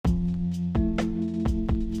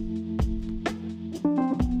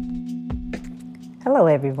Hello,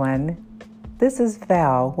 everyone. This is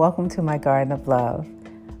Val. Welcome to my Garden of Love.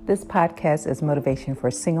 This podcast is motivation for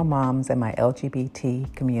single moms and my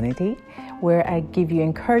LGBT community, where I give you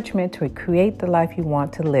encouragement to create the life you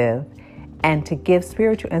want to live and to give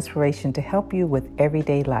spiritual inspiration to help you with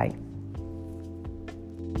everyday life.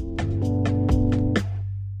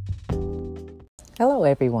 Hello,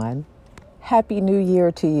 everyone. Happy New Year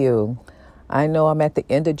to you. I know I'm at the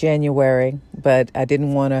end of January, but I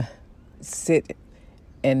didn't want to sit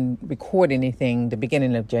and record anything the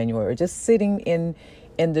beginning of January. Just sitting in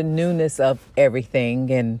the newness of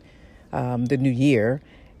everything and the new year,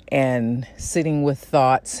 and sitting with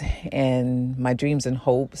thoughts and my dreams and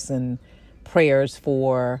hopes and prayers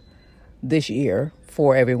for this year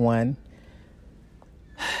for everyone.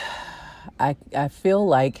 I feel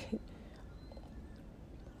like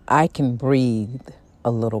I can breathe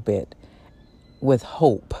a little bit with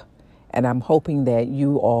hope. And I'm hoping that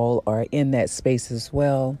you all are in that space as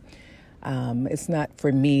well. It's not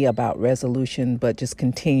for me about resolution, but just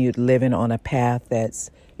continued living on a path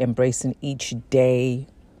that's embracing each day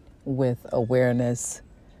with awareness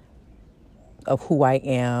of who I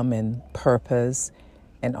am and purpose,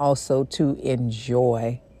 and also to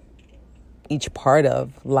enjoy each part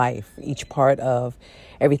of life, each part of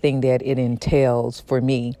everything that it entails for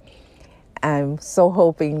me. I'm so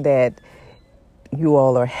hoping that you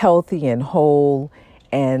all are healthy and whole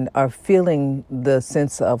and are feeling the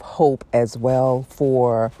sense of hope as well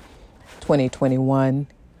for 2021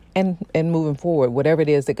 and moving forward, whatever it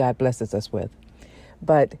is that God blesses us with.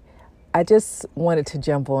 But I just wanted to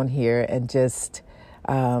jump on here and just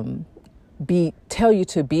tell you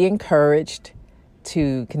to be encouraged,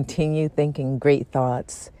 to continue thinking great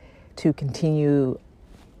thoughts, to continue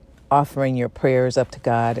offering your prayers up to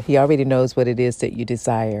God. He already knows what it is that you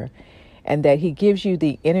desire, and that He gives you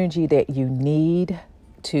the energy that you need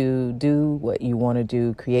to do what you want to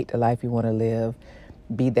do, create the life you want to live,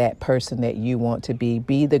 be that person that you want to be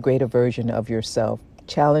the greater version of yourself,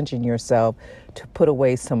 challenging yourself to put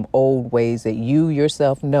away some old ways that you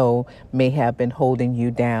yourself know may have been holding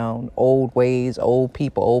you down, old ways, old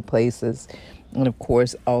people, old places. And of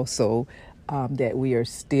course, also that we are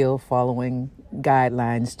still following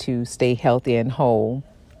guidelines to stay healthy and whole.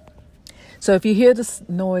 So if you hear this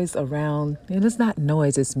noise around, and it's not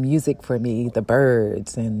noise, it's music for me, the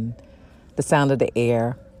birds and the sound of the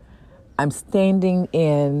air. I'm standing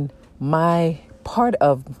in my part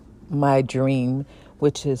of my dream,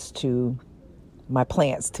 which is to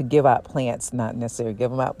give out plants, not necessarily give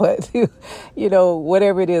them out, but to,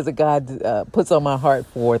 whatever it is that God puts on my heart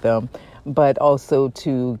for them, but also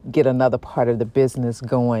to get another part of the business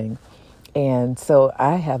going. And so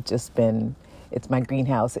I have just been, it's my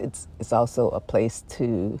greenhouse. It's also a place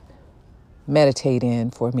to meditate in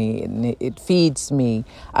for me, and it feeds me.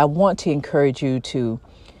 I want to encourage you to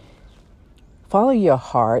follow your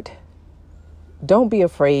heart. Don't be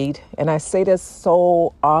afraid. And I say this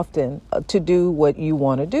so often, to do what you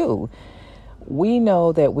want to do. We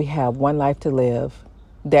know that we have one life to live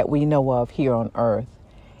that we know of here on earth.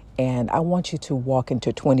 And I want you to walk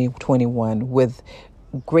into 2021 with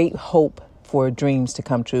great hope for dreams to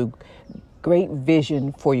come true, great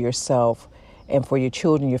vision for yourself and for your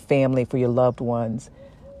children, your family, for your loved ones.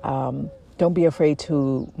 Don't be afraid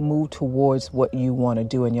to move towards what you want to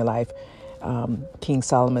do in your life. King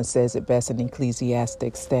Solomon says it best in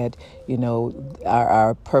Ecclesiastes that,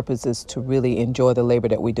 our purpose is to really enjoy the labor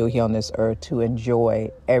that we do here on this earth, to enjoy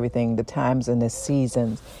everything, the times and the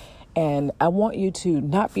seasons. And I want you to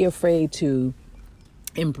not be afraid to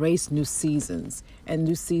embrace new seasons. And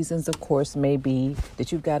new seasons, of course, may be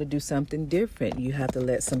that you've got to do something different. You have to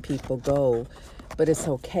let some people go, but it's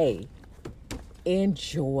okay.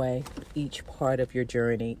 Enjoy each part of your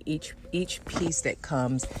journey, each piece that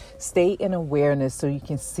comes. Stay in awareness so you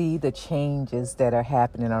can see the changes that are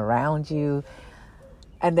happening around you,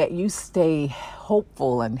 and that you stay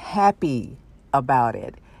hopeful and happy about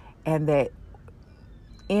it, and that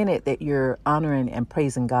in it that you're honoring and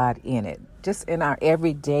praising God in it, just in our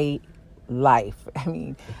everyday life. I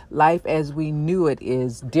mean, life as we knew it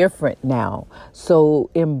is different now. So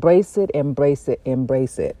embrace it, embrace it,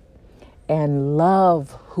 embrace it. And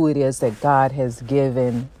love who it is that God has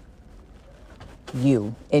given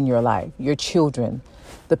you in your life, your children,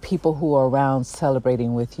 the people who are around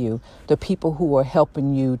celebrating with you, the people who are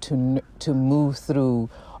helping you to move through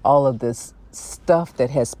all of this stuff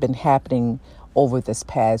that has been happening over this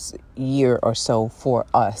past year or so for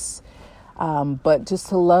us. But just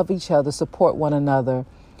to love each other, support one another.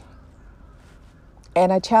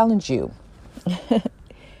 And I challenge you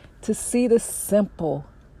to see the simple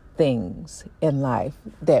things in life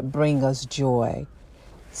that bring us joy.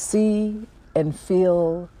 See and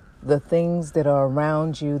feel the things that are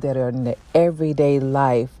around you that are in the everyday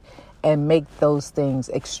life and make those things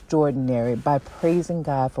extraordinary by praising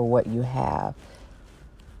God for what you have.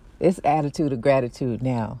 It's attitude of gratitude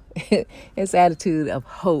now. It's attitude of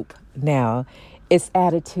hope now. It's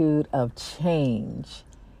attitude of change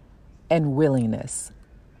and willingness.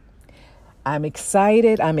 I'm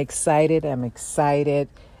excited.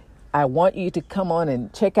 I want you to come on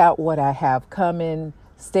and check out what I have coming.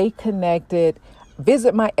 Stay connected.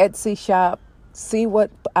 Visit my Etsy shop. See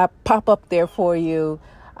what I pop up there for you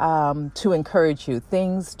to encourage you.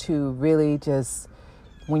 Things to really just,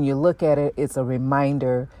 when you look at it, it's a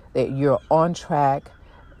reminder that you're on track,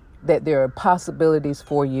 that there are possibilities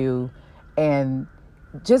for you, and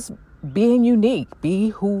just being unique. Be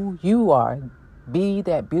who you are. Be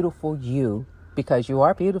that beautiful you, because you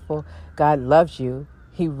are beautiful. God loves you.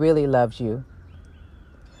 He really loves you.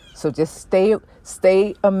 So just stay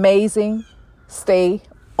amazing, stay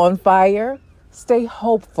on fire, stay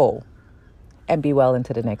hopeful, and be well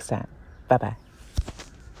until the next time. Bye-bye.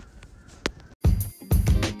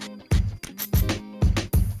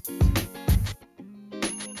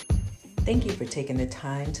 Thank you for taking the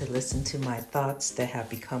time to listen to my thoughts that have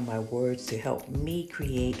become my words to help me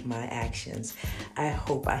create my actions. I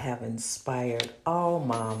hope I have inspired all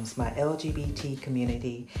moms, my LGBT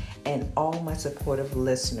community, and all my supportive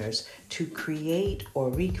listeners to create or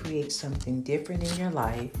recreate something different in your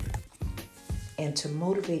life and to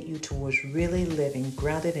motivate you towards really living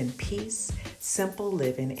grounded in peace, simple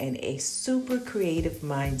living, and a super creative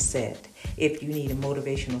mindset. If you need a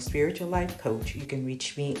motivational spiritual life coach, you can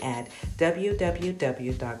reach me at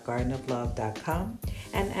www.gardenoflove.com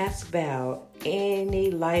and ask Val any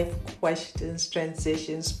life questions,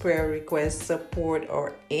 transitions, prayer requests, support,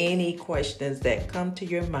 or any questions that come to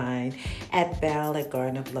your mind at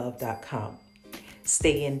val@gardenoflove.com.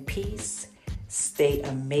 Stay in peace, stay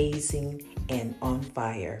amazing, and on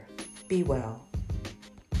fire. Be well.